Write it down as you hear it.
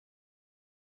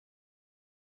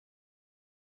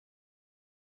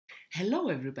Hello,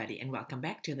 everybody, and welcome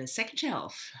back to the second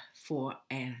shelf for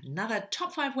another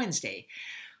Top 5 Wednesday.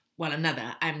 Well,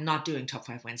 I'm not doing Top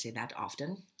 5 Wednesday that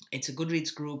often. It's a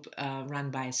Goodreads group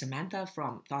run by Samantha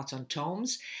from Thoughts on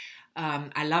Tomes.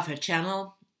 I love her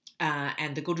channel.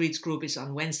 And the Goodreads group is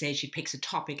on Wednesday. She picks a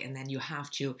topic, and then you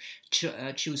have to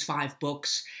choose 5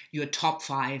 books, your top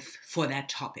 5 for that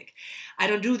topic. I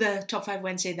don't do the top 5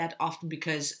 Wednesday that often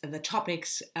because the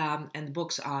topics and the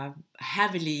books are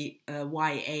heavily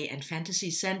YA and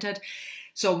fantasy centered.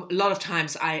 So a lot of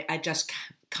times I just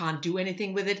can't do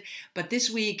anything with it. But this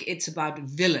week it's about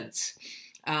villains,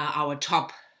 our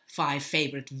top 5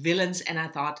 favorite villains. And I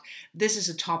thought this is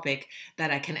a topic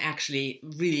that I can actually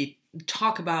really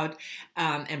talk about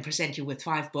and present you with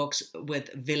 5 books with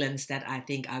villains that I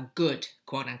think are good,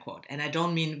 quote unquote. And I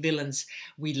don't mean villains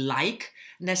we like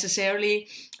necessarily,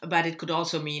 but it could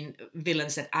also mean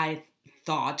villains that I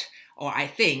thought or I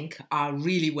think are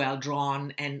really well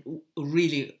drawn and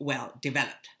really well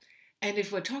developed. And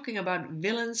if we're talking about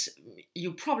villains,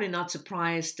 you're probably not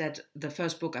surprised that the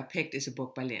first book I picked is a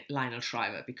book by Lionel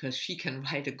Shriver, because she can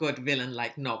write a good villain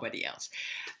like nobody else.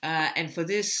 And for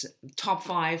this top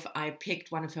 5, I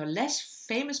picked one of her less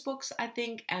famous books, I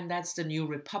think, and that's The New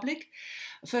Republic.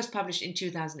 First published in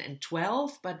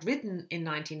 2012, but written in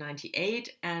 1998.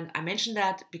 And I mention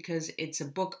that because it's a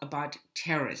book about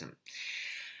terrorism.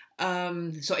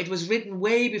 So it was written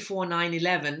way before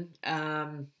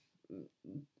 9/11.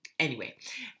 Anyway,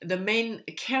 the main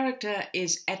character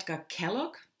is Edgar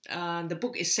Kellogg. The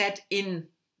book is set in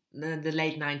the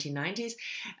late 1990s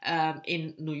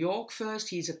in New York first.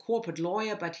 He's a corporate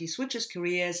lawyer, but he switches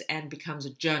careers and becomes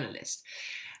a journalist.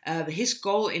 His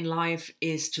goal in life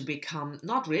is to become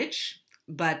not rich,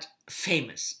 but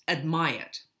famous,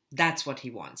 admired. That's what he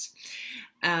wants.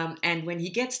 And when he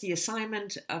gets the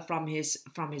assignment from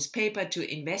his paper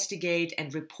to investigate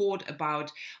and report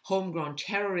about homegrown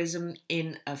terrorism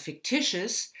in a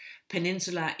fictitious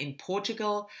peninsula in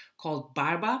Portugal called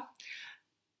Barba,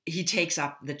 he takes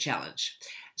up the challenge.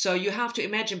 So you have to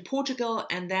imagine Portugal,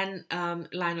 and then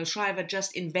Lionel Shriver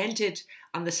just invented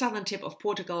on the southern tip of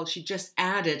Portugal, she just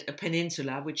added a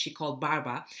peninsula, which she called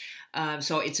Barba.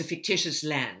 So it's a fictitious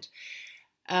land.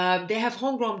 They have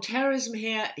homegrown terrorism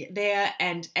there,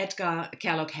 and Edgar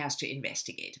Kellogg has to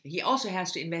investigate. He also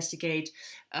has to investigate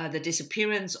the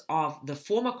disappearance of the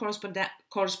former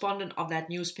correspondent of that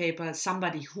newspaper,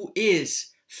 somebody who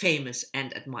is famous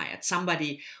and admired,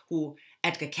 somebody who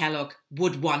Edgar Kellogg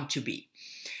would want to be.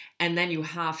 And then you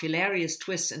have hilarious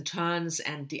twists and turns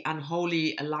and the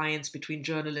unholy alliance between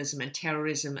journalism and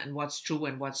terrorism and what's true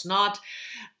and what's not.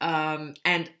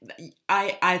 And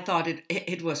I thought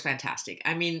it was fantastic.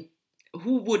 I mean,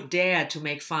 who would dare to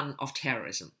make fun of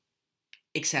terrorism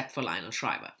except for Lionel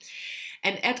Shriver?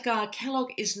 And Edgar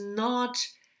Kellogg is not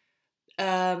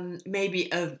maybe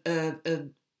a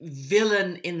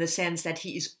villain in the sense that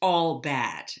he is all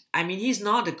bad. I mean, he's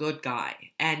not a good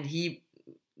guy, and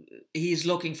he's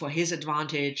looking for his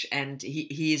advantage, and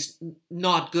he's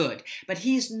not good. But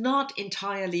he's not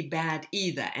entirely bad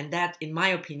either, and that, in my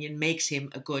opinion, makes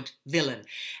him a good villain,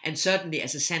 and certainly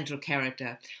as a central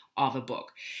character of a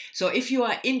book. So if you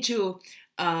are into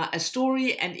a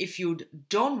story, and if you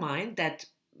don't mind that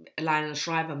Lionel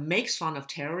Shriver makes fun of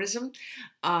terrorism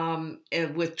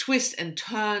with twists and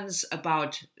turns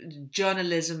about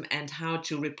journalism and how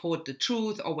to report the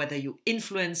truth, or whether you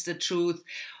influence the truth,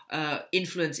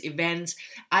 influence events,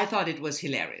 I thought it was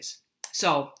hilarious.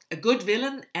 So, a good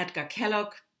villain, Edgar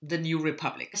Kellogg, The New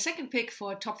Republic. The second pick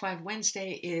for Top 5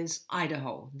 Wednesday is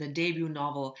Idaho, the debut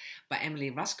novel by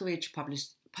Emily Raskowitz,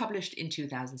 published in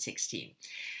 2016.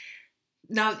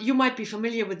 Now, you might be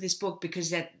familiar with this book because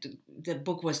the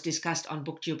book was discussed on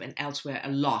BookTube and elsewhere a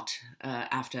lot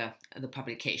after the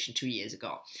publication 2 years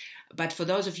ago. But for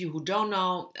those of you who don't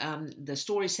know, the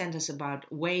story centers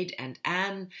about Wade and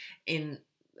Anne in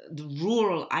the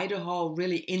rural Idaho,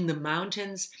 really in the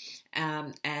mountains.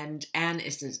 And Anne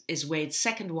is Wade's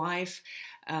second wife,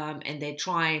 and they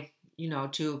try,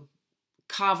 to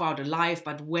carve out a life,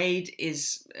 but Wade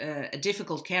is a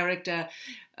difficult character,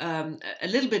 a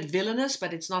little bit villainous,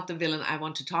 but it's not the villain I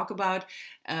want to talk about.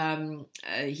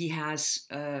 He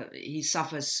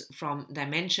suffers from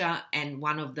dementia, and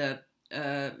one of the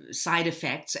side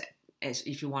effects, as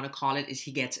if you want to call it, is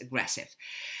he gets aggressive.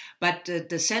 But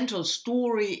the central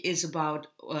story is about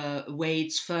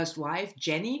Wade's first wife,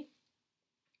 Jenny,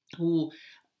 who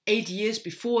 8 years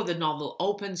before the novel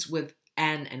opens with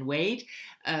Anne and Wade.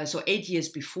 So 8 years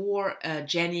before,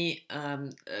 Jenny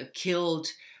killed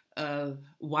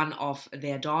one of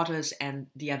their daughters, and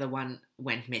the other one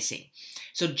went missing.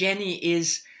 So Jenny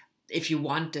is, if you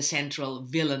want, the central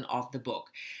villain of the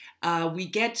book. We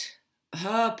get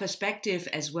her perspective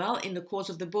as well in the course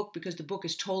of the book, because the book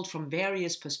is told from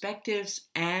various perspectives,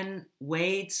 Anne,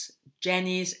 Wade's,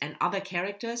 Jenny's, and other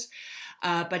characters.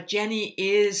 But Jenny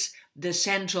is the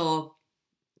central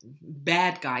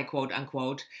bad guy, quote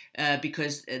unquote,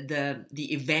 because the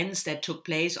events that took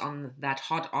place on that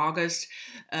hot August,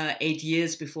 8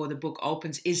 years before the book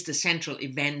opens, is the central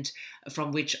event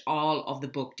from which all of the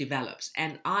book develops.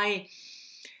 And I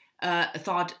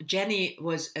thought Jenny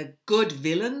was a good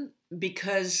villain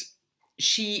because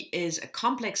she is a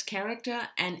complex character,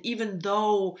 and even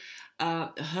though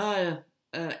her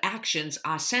actions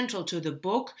are central to the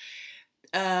book,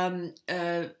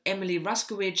 Emily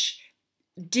Raskowitz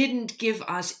didn't give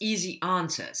us easy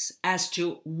answers as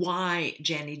to why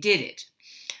Jenny did it.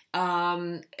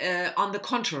 On the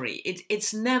contrary,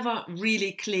 it's never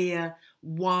really clear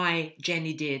why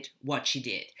Jenny did what she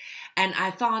did. And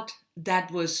I thought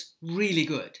that was really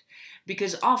good,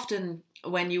 because often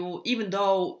when you, even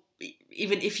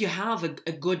if you have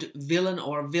a good villain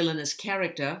or villainous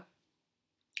character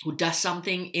who does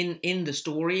something in the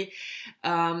story,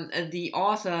 the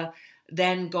author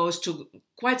then goes to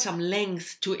quite some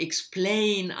length to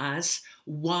explain us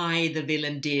why the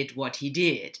villain did what he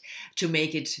did, to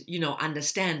make it,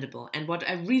 understandable. And what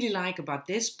I really like about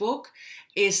this book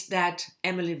is that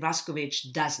Emily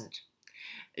Raskowitz doesn't.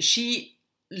 She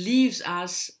leaves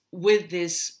us with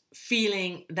this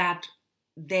feeling that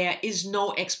there is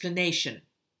no explanation.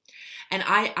 And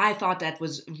I thought that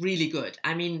was really good.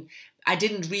 I mean, I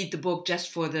didn't read the book just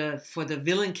for the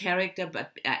villain character,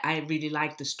 but I really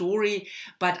liked the story.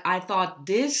 But I thought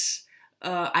this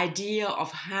idea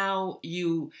of how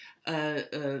you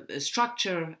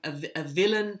structure a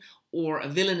villain or a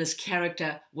villainous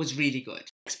character was really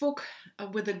good. Next book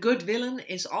with a good villain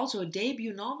is also a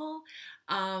debut novel,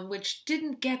 which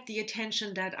didn't get the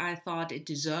attention that I thought it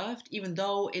deserved, even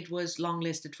though it was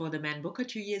longlisted for the Man Booker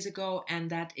 2 years ago, and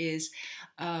that is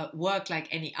Work Like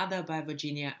Any Other by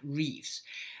Virginia Reeves.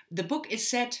 The book is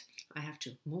set, I have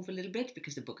to move a little bit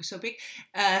because the book is so big.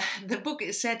 The book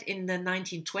is set in the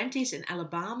 1920s in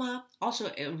Alabama,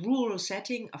 also a rural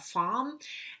setting, a farm,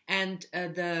 and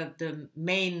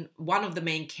one of the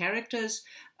main characters,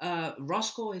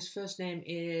 Roscoe, his first name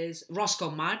is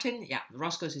Roscoe Martin. Yeah,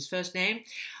 Roscoe is his first name.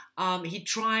 He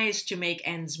tries to make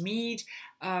ends meet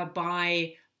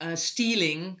by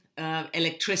stealing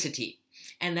electricity.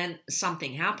 And then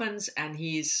something happens and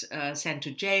he's sent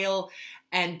to jail,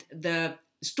 and the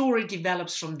story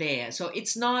develops from there. So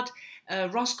it's not,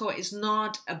 Roscoe is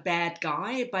not a bad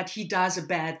guy, but he does a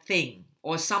bad thing,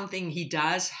 or something he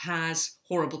does has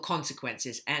horrible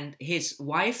consequences. And his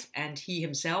wife and he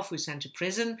himself, who's sent to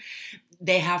prison,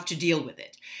 they have to deal with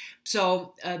it.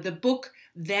 So the book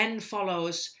then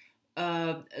follows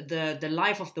the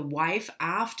life of the wife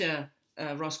after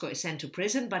Roscoe is sent to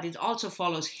prison, but it also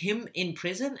follows him in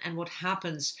prison and what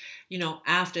happens,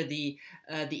 after the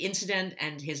incident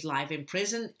and his life in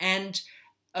prison, and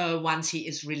once he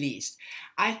is released.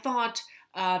 I thought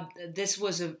this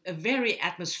was a very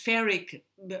atmospheric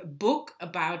book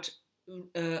about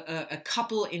a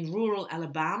couple in rural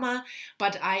Alabama,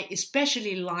 but I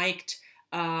especially liked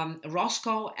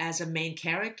Roscoe as a main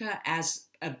character, as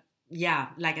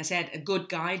like I said, a good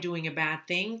guy doing a bad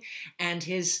thing, and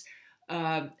his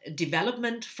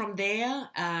development from there,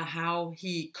 how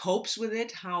he copes with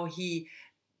it, how he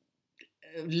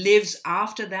lives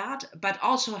after that, but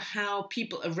also how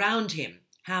people around him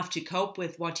have to cope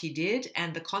with what he did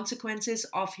and the consequences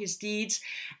of his deeds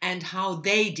and how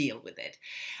they deal with it.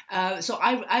 So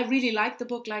I really liked the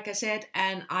book, like I said,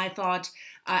 and I thought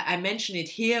I mention it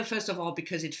here, first of all,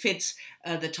 because it fits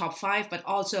the top 5, but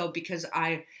also because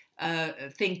I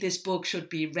think this book should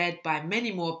be read by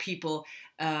many more people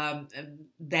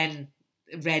than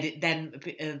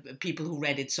people who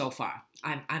read it so far.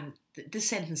 This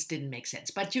sentence didn't make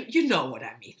sense, but you know what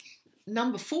I mean.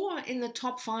 Number 4 in the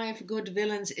top 5 good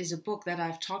villains is a book that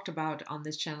I've talked about on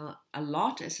this channel a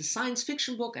lot. It's a science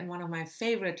fiction book and one of my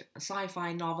favorite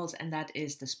sci-fi novels, and that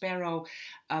is The Sparrow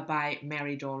by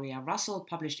Mary Doria Russell,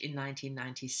 published in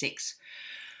 1996.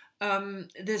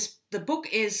 The book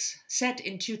is set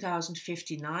in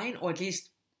 2059, or at least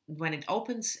when it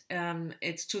opens,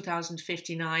 it's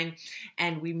 2059,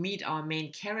 and we meet our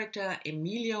main character,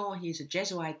 Emilio. He's a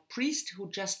Jesuit priest who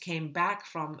just came back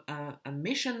from a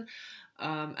mission,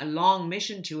 a long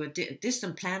mission to a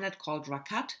distant planet called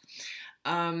Rakat,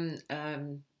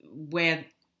 where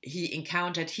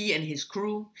he and his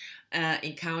crew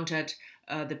encountered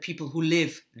the people who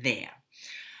live there.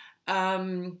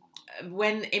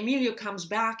 When Emilio comes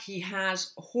back, he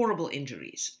has horrible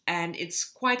injuries, and it's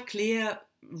quite clear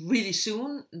really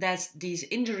soon that these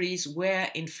injuries were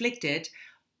inflicted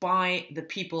by the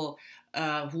people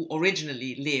who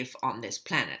originally live on this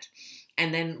planet.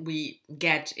 And then we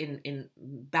get in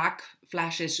back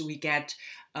flashes, we get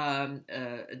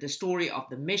the story of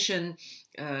the mission,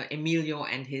 Emilio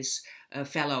and his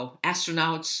fellow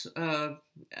astronauts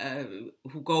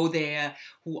who go there,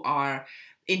 who are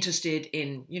interested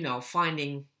in,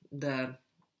 finding the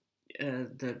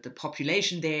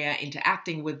population there,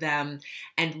 interacting with them,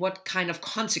 and what kind of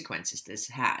consequences this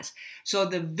has. So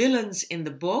the villains in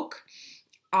the book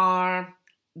are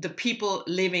the people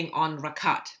living on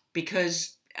Rakat,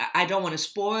 because I don't want to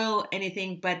spoil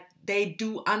anything, but they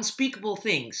do unspeakable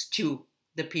things to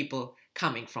the people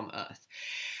coming from Earth.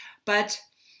 But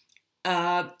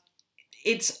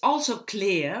it's also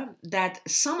clear that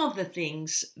some of the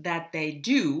things that they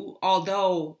do,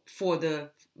 although for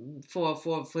the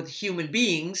human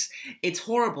beings it's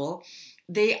horrible,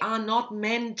 they are not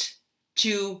meant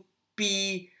to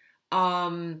be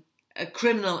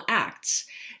criminal acts.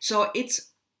 So it's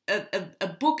a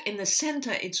book in the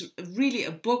center. It's really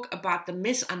a book about the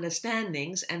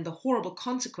misunderstandings and the horrible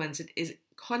consequences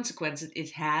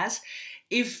it has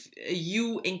if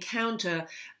you encounter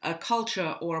a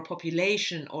culture or a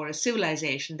population or a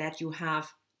civilization that you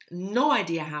have no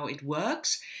idea how it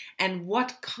works and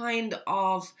what kind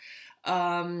of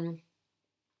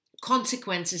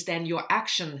consequences then your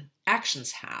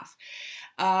actions have.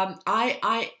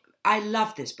 I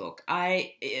love this book. The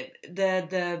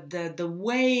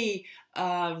way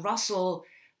Russell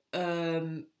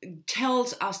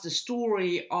tells us the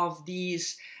story of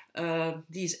these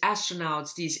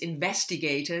astronauts, these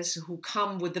investigators who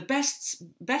come with the best.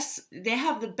 They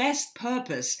have the best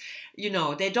purpose.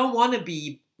 They don't want to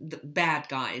be the bad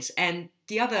guys, and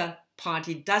the other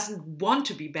party doesn't want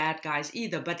to be bad guys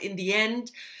either. But in the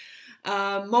end,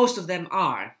 most of them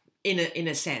are. In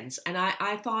a sense. And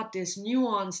I thought this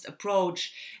nuanced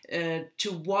approach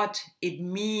to what it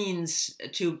means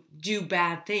to do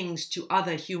bad things to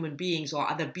other human beings or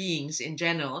other beings in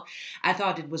general, I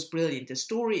thought it was brilliant. The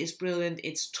story is brilliant.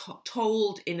 It's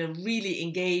told in a really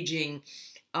engaging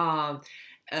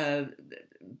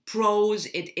prose.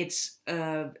 It's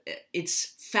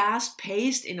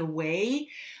fast-paced in a way,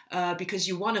 because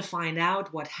you want to find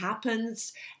out what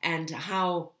happens and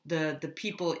how the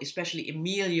people, especially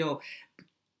Emilio,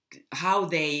 how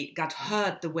they got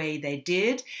hurt the way they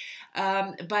did.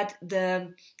 But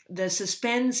the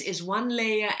suspense is one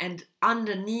layer, and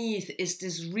underneath is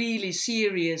this really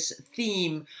serious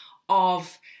theme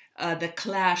of the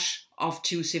clash of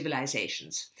two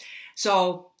civilizations.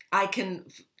 So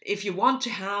if you want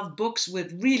to have books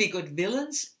with really good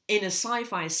villains in a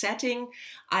sci-fi setting,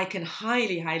 I can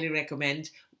highly, highly recommend,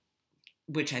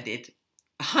 which I did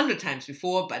 100 times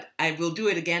before, but I will do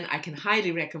it again. I can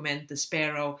highly recommend The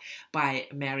Sparrow by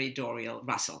Mary Doriel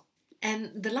Russell.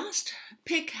 And the last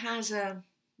pick has a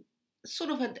sort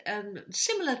of a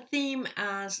similar theme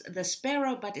as The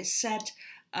Sparrow, but is set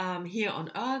here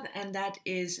on Earth, and that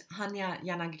is Hanya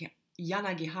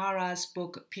Yanagihara's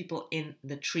book, People in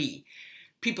the Trees,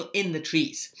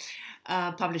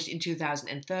 published in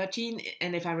 2013.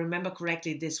 And if I remember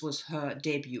correctly, this was her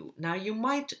debut. Now, you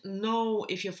might know,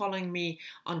 if you're following me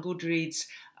on Goodreads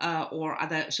or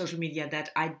other social media, that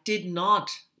I did not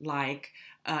like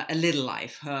A Little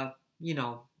Life, her,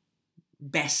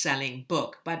 best-selling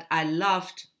book, but I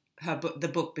loved the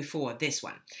book before this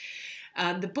one.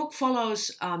 The book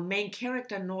follows main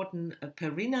character Norton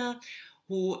Perina,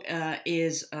 who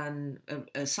is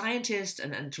a scientist,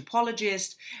 an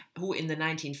anthropologist, who in the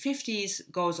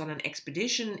 1950s goes on an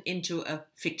expedition into a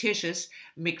fictitious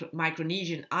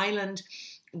Micronesian island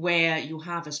where you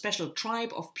have a special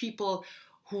tribe of people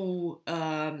who,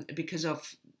 because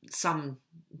of some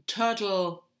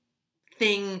turtle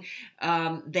thing,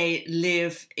 they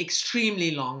live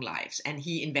extremely long lives, and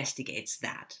he investigates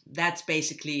that. That's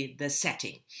basically the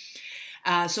setting.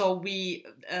 So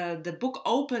the book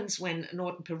opens when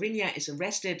Norton Perina is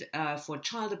arrested for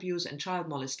child abuse and child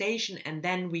molestation, and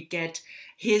then we get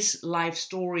his life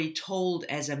story told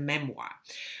as a memoir.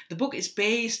 The book is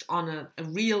based on a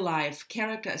real-life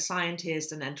character, a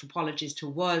scientist, an anthropologist who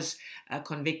was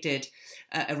arrested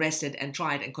and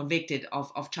tried and convicted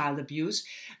of child abuse.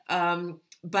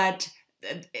 But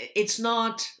it's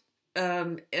not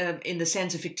in the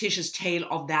sense a fictitious tale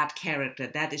of that character.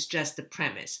 That is just the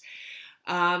premise.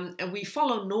 And we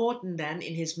follow Norton then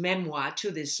in his memoir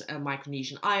to this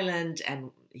Micronesian island,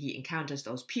 and he encounters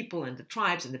those people and the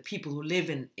tribes and the people who live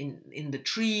in the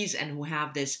trees and who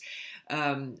have this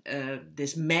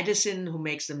this medicine who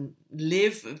makes them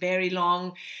live very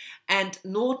long. And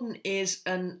Norton is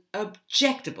an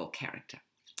objectable character.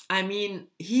 I mean,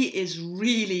 he is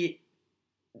really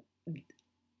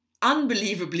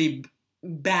unbelievably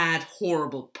bad,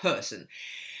 horrible person.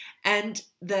 And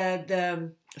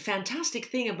the fantastic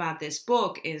thing about this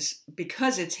book is,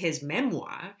 because it's his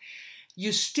memoir,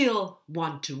 you still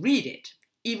want to read it,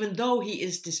 even though he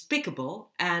is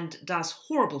despicable and does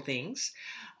horrible things,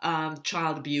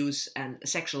 child abuse and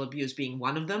sexual abuse being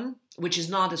one of them, which is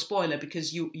not a spoiler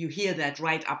because you hear that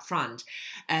right up front.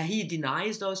 He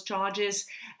denies those charges,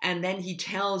 and then he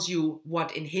tells you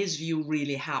what, in his view,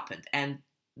 really happened. And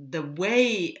the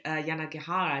way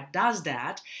Yanagihara does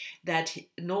that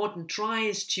Norton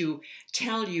tries to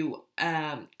tell you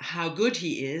how good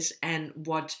he is and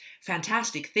what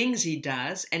fantastic things he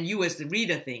does, and you as the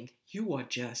reader think, you are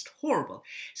just horrible.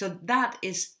 So that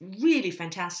is really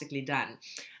fantastically done.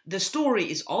 The story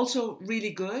is also really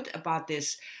good about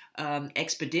this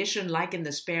expedition, like in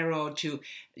the Sparrow, to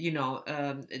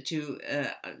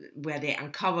where they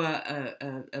uncover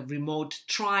a remote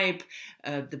tribe,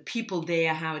 the people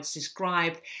there, how it's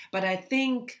described. But I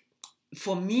think,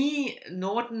 for me,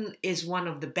 Norton is one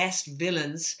of the best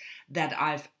villains that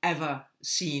I've ever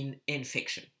seen in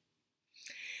fiction.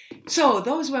 So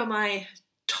those were my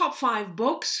top 5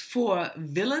 books for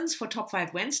villains for Top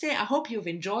 5 Wednesday. I hope you've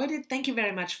enjoyed it. Thank you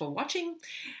very much for watching.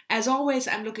 As always,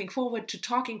 I'm looking forward to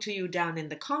talking to you down in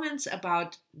the comments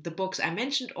about the books I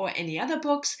mentioned or any other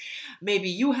books. Maybe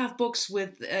you have books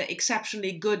with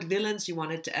exceptionally good villains you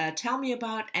want to tell me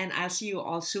about, and I'll see you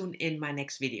all soon in my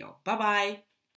next video. Bye-bye.